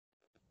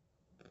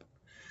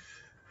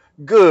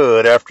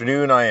Good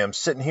afternoon. I am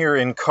sitting here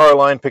in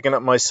Carline picking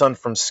up my son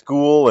from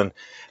school and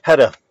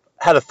had a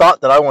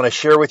thought that I want to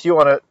share with you.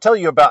 I want to tell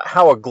you about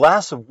how a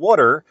glass of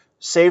water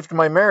saved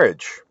my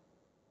marriage.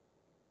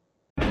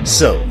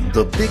 So,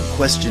 the big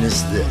question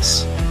is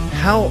this: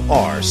 how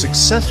are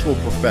successful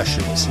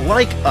professionals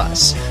like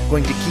us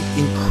going to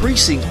keep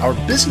increasing our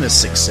business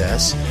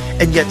success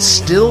and yet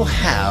still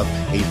have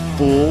a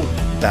full,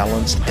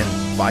 balanced, and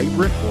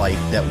vibrant life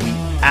that we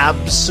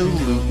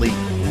absolutely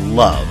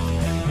love?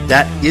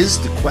 That is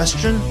the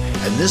question,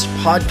 and this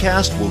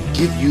podcast will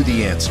give you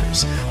the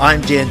answers.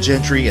 I'm Dan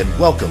Gentry, and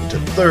welcome to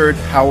Third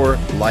Power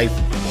Life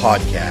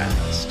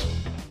Podcast.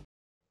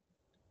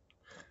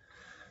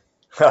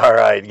 All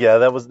right, yeah,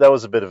 that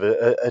was a bit of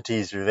a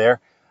teaser there.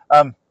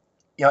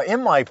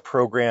 In my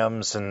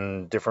programs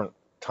and different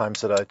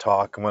times that I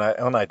talk,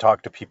 when I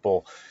talk to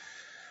people,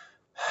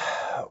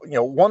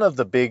 one of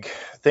the big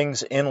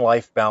things in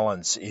life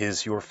balance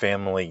is your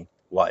family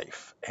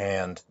life,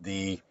 and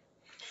the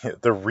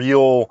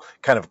real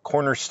kind of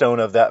cornerstone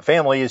of that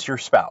family is your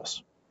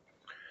spouse.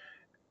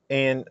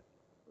 And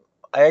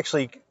I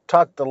actually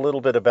talked a little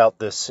bit about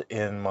this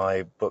in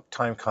my book,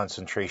 Time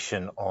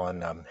Concentration,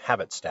 on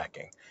habit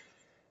stacking.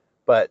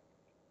 But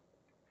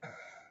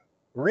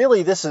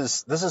really, this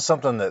is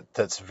something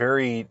that's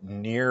very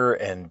near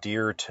and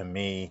dear to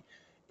me.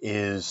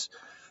 Is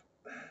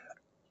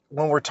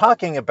when we're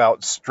talking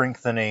about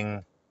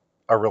strengthening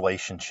a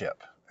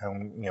relationship,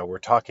 and we're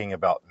talking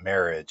about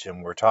marriage,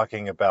 and we're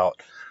talking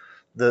about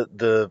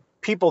the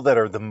people that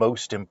are the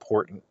most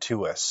important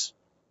to us.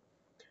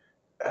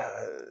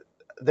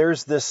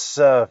 There's this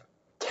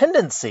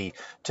tendency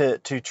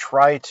to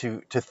try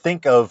to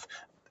think of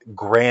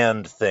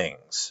grand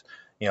things.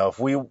 If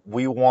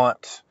we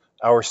want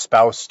our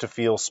spouse to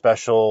feel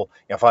special,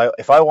 if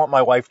I want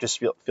my wife to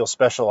feel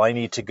special, I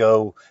need to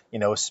go,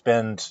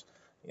 spend,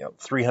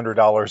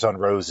 $300 on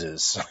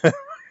roses.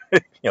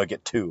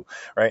 Get two,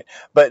 right?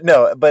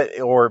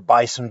 Or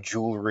buy some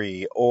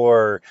jewelry,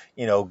 or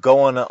go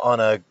on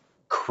a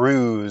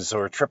cruise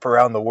or a trip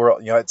around the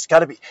world. It's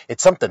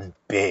something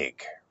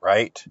big,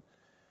 right?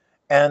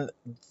 And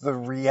the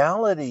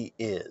reality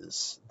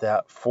is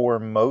that for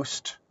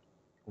most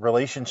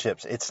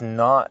relationships, it's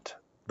not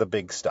the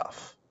big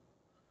stuff.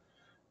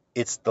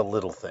 It's the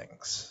little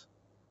things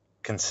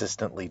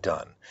consistently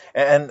done.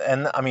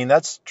 And I mean,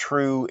 that's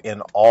true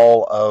in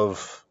all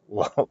of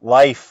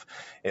life,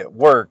 at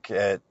work,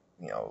 and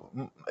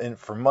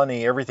for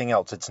money, everything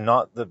else. It's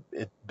not the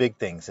big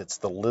things. It's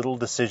the little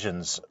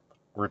decisions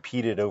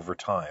repeated over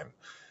time.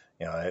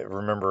 I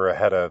remember I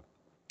had a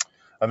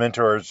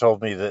mentor who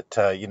told me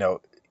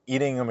that,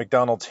 eating a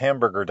McDonald's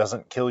hamburger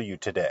doesn't kill you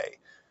today,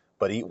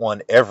 but eat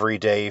one every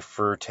day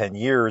for 10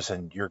 years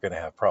and you're going to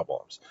have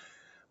problems.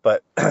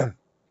 But the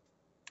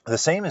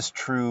same is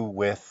true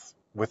with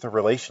a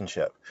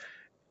relationship.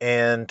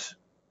 And,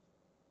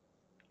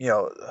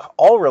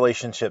 all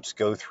relationships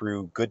go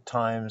through good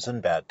times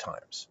and bad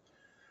times.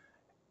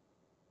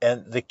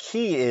 And the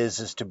key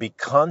is to be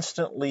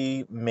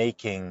constantly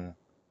making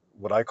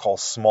what I call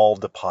small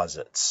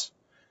deposits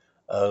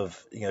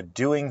of,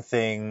 doing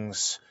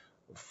things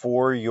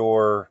for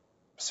your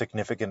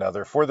significant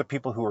other, for the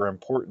people who are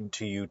important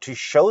to you, to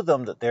show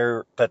them that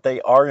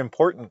they are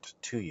important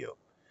to you.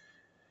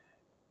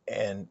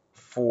 And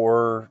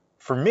for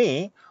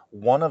me,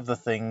 one of the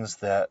things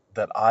that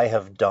I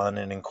have done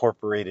and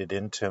incorporated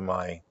into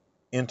my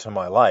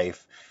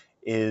life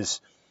is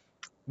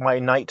my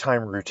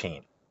nighttime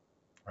routine,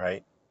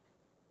 right?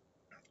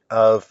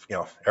 Of,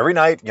 every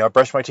night, I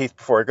brush my teeth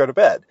before I go to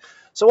bed.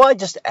 So I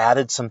just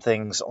added some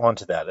things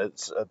onto that.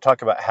 It's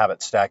talk about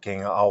habit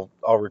stacking. I'll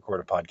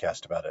record a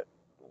podcast about it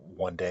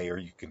one day, or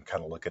you can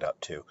kind of look it up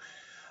too.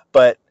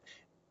 But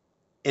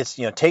it's,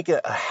 take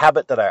a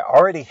habit that I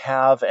already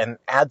have and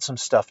add some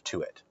stuff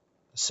to it.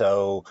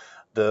 So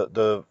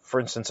the for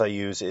instance I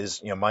use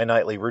is, my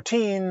nightly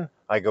routine.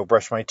 I go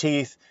brush my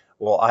teeth.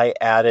 Well, I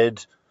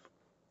added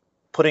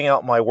putting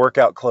out my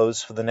workout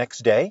clothes for the next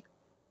day.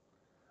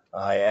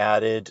 I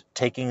added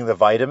taking the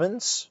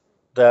vitamins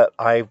that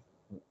I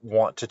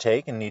want to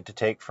take and need to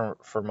take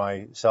for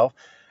myself.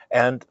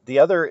 And the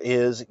other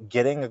is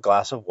getting a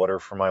glass of water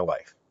for my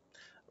wife.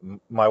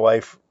 My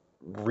wife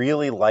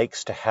really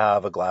likes to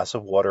have a glass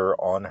of water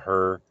on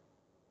her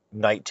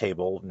night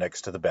table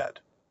next to the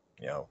bed.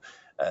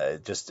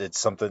 It's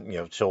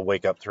something, she'll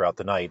wake up throughout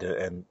the night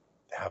and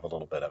have a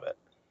little bit of it.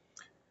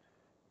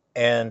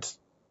 And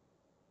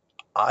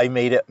I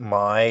made it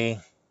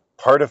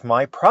part of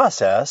my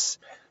process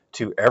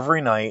to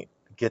every night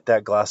get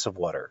that glass of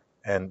water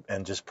and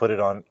just put it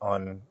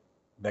on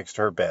next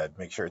to her bed.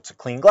 Make sure it's a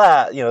clean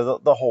glass,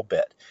 the whole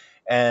bit.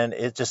 And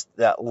it's just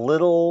that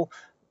little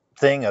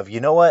thing of,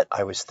 what,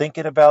 I was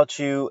thinking about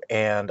you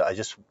and I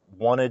just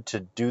wanted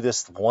to do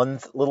this one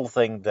little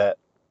thing that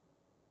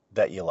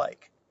you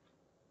like.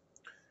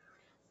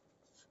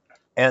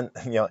 And,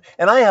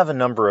 and I have a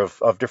number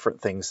of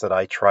different things that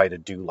I try to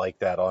do like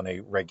that on a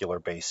regular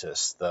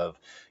basis.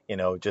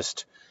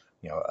 Just,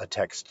 a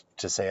text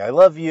to say I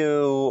love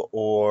you,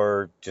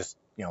 or just,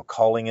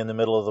 calling in the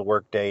middle of the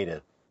workday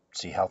to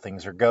see how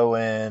things are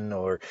going,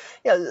 or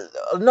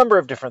a number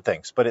of different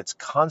things. But it's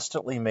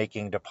constantly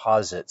making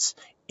deposits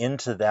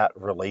into that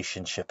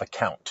relationship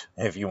account,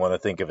 if you want to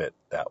think of it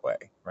that way,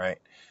 right?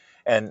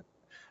 And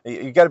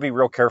you got to be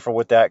real careful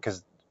with that,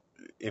 because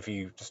if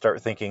you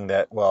start thinking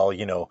that, well,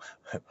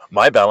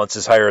 my balance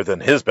is higher than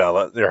his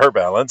balance, or her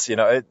balance,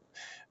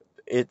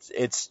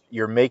 it's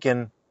you're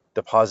making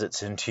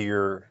deposits into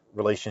your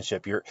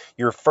relationship.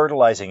 You're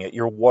fertilizing it,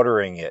 you're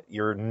watering it,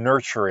 you're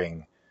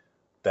nurturing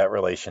that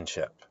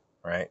relationship,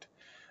 right?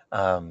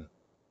 And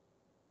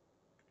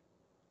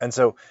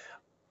so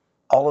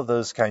all of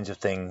those kinds of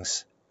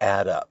things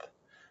add up.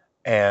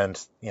 And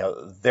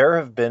there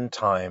have been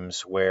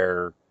times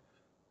where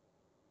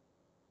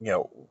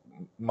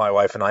my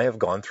wife and I have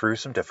gone through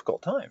some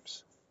difficult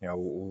times.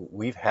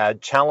 We've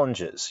had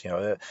challenges.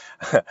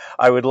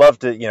 I would love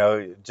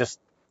to, just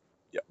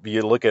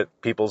you look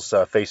at people's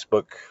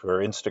Facebook or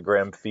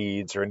Instagram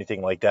feeds or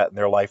anything like that, and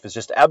their life is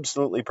just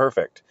absolutely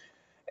perfect.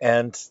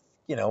 And,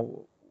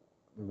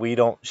 we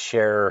don't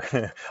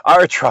share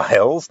our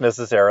trials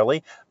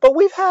necessarily, but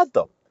we've had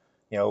them.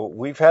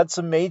 We've had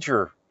some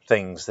major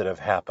things that have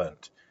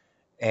happened,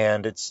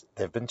 and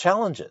they've been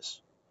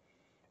challenges.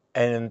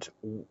 And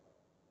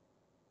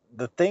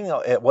the thing,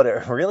 what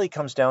it really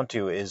comes down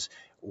to is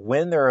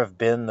when there have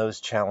been those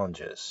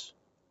challenges,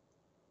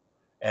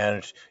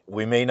 and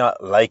we may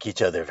not like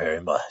each other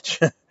very much,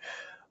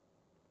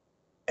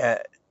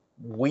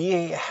 we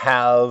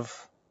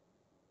have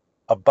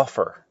a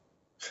buffer.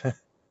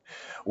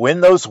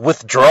 When those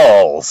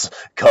withdrawals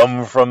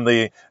come from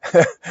the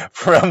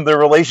from the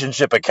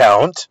relationship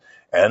account,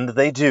 and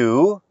they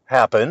do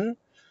happen,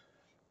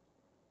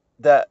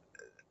 that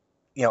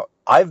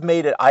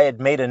I had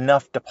made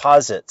enough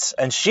deposits,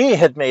 and she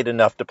had made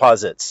enough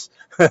deposits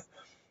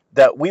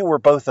that we were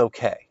both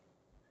okay.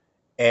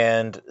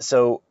 And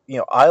so,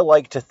 I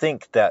like to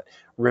think that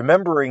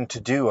remembering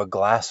to do a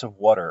glass of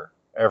water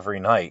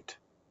every night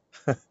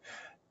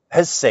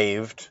has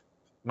saved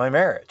my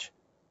marriage,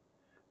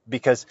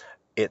 because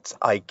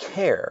I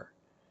care.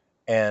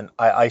 And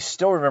I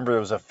still remember there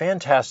was a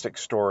fantastic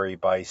story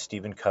by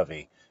Stephen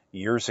Covey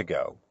years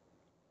ago.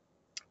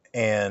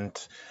 And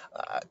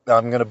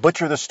I'm going to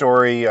butcher the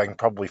story. I can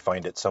probably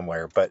find it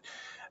somewhere. But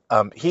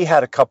he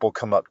had a couple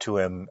come up to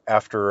him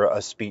after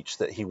a speech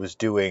that he was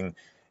doing,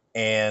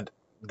 and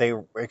they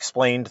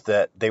explained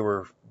that they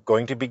were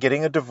going to be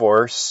getting a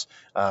divorce,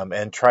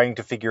 and trying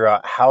to figure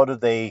out how do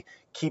they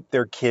keep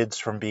their kids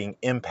from being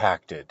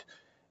impacted.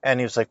 And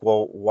he was like,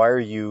 well, why are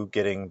you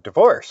getting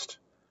divorced?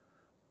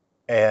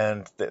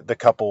 And the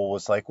couple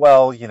was like,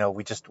 well,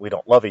 we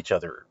don't love each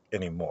other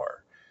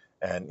anymore.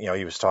 And,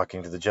 he was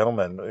talking to the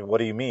gentleman, what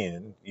do you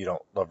mean you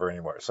don't love her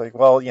anymore? It's like,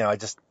 well,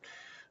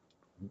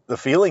 the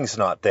feeling's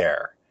not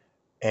there.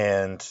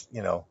 And,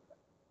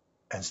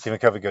 and Stephen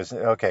Covey goes,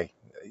 okay,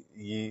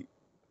 you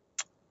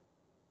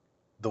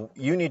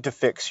need to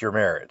fix your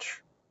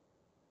marriage.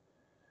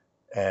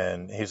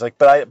 And he's like,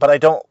 but I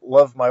don't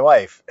love my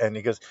wife. And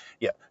he goes,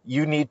 yeah,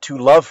 you need to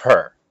love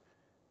her.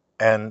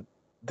 And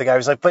the guy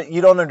was like, but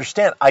you don't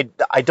understand. I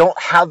don't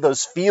have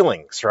those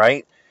feelings,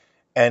 right?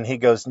 And he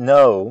goes,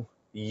 no,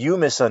 you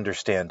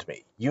misunderstand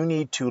me. You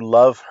need to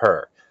love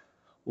her.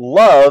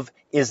 Love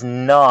is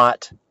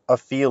not a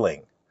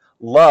feeling.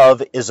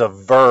 Love is a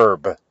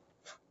verb.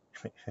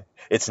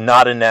 It's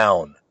not a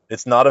noun.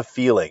 It's not a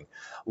feeling.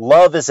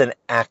 Love is an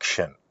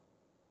action.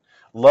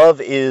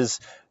 Love is,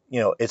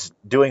 it's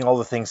doing all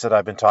the things that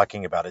I've been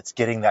talking about. It's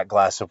getting that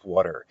glass of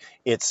water.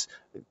 It's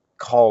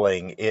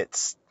calling.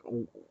 It's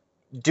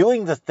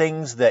doing the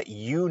things that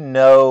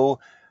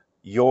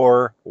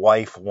your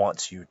wife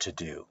wants you to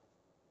do.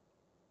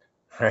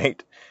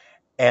 Right?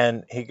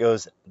 And he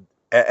goes,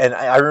 and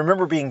I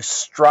remember being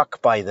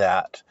struck by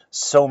that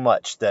so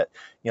much, that,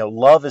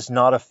 love is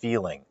not a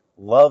feeling.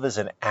 Love is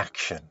an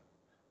action.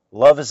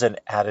 Love is an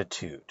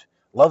attitude.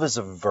 Love is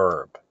a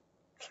verb.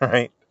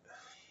 Right?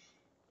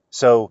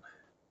 So,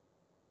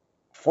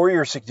 for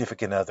your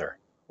significant other,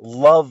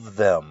 love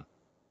them.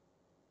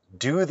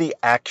 Do the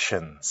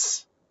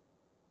actions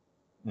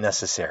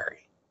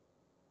necessary.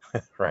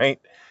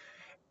 Right?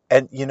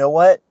 And you know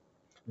what?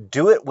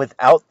 Do it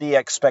without the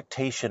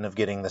expectation of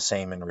getting the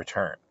same in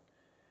return.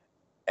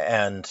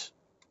 And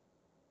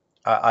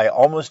I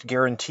almost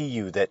guarantee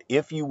you that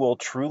if you will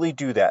truly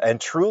do that,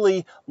 and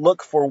truly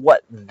look for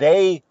what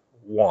they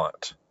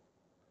want,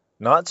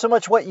 not so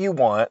much what you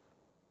want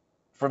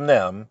from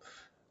them.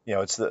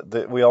 It's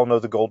we all know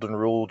the golden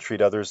rule: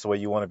 treat others the way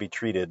you want to be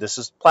treated. This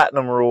is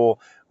platinum rule,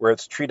 where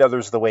it's treat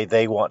others the way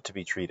they want to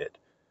be treated.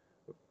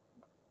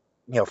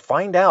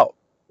 Find out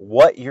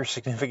what your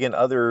significant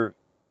other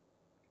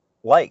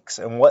likes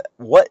and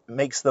what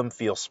makes them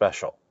feel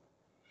special,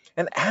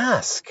 and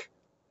ask.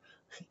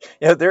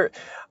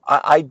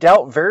 I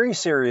doubt very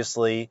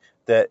seriously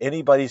that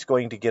anybody's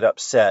going to get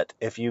upset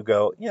if you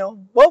go,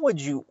 what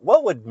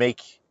would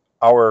make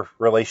our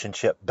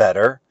relationship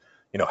better?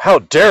 How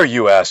dare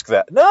you ask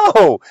that?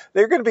 No,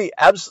 they're going to be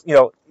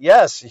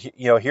yes,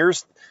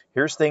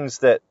 here's things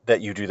that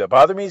you do that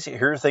bother me.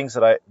 Here are things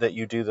that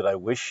you do that I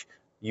wish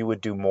you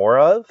would do more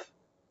of.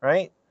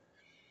 right?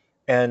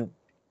 And,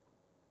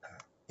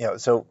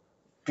 so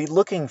be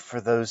looking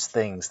for those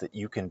things that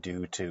you can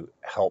do to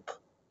help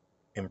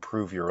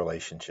improve your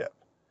relationship.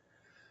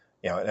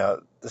 Now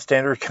the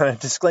standard kind of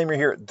disclaimer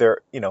here,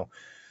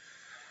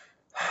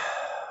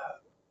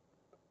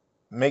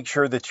 make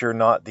sure that you're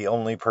not the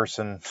only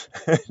person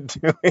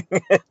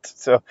doing it.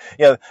 So,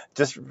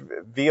 just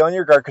be on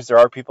your guard, because there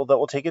are people that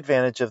will take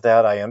advantage of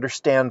that. I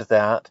understand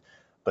that.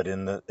 But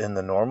in the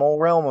normal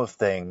realm of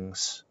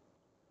things,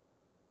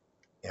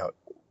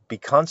 be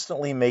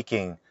constantly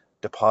making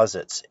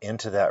deposits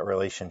into that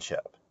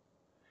relationship,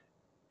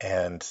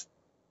 and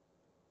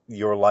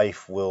your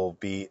life will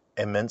be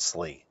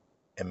immensely,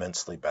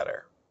 immensely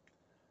better.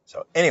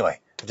 So anyway,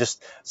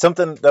 just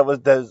something that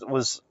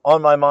was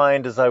on my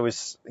mind as I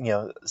was,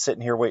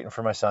 sitting here waiting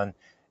for my son,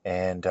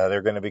 and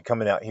they're going to be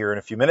coming out here in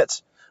a few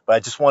minutes. But I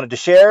just wanted to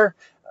share.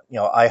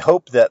 I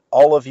hope that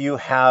all of you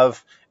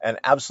have an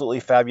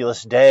absolutely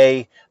fabulous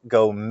day.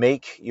 Go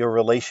make your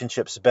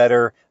relationships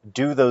better.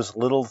 Do those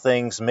little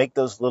things, make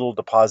those little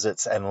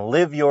deposits, and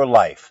live your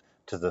life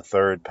to the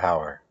third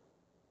power.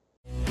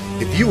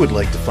 If you would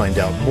like to find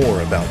out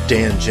more about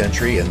Dan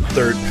Gentry and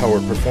Third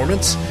Power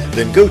Performance,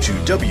 then go to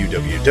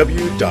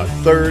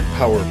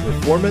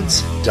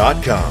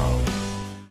www.thirdpowerperformance.com.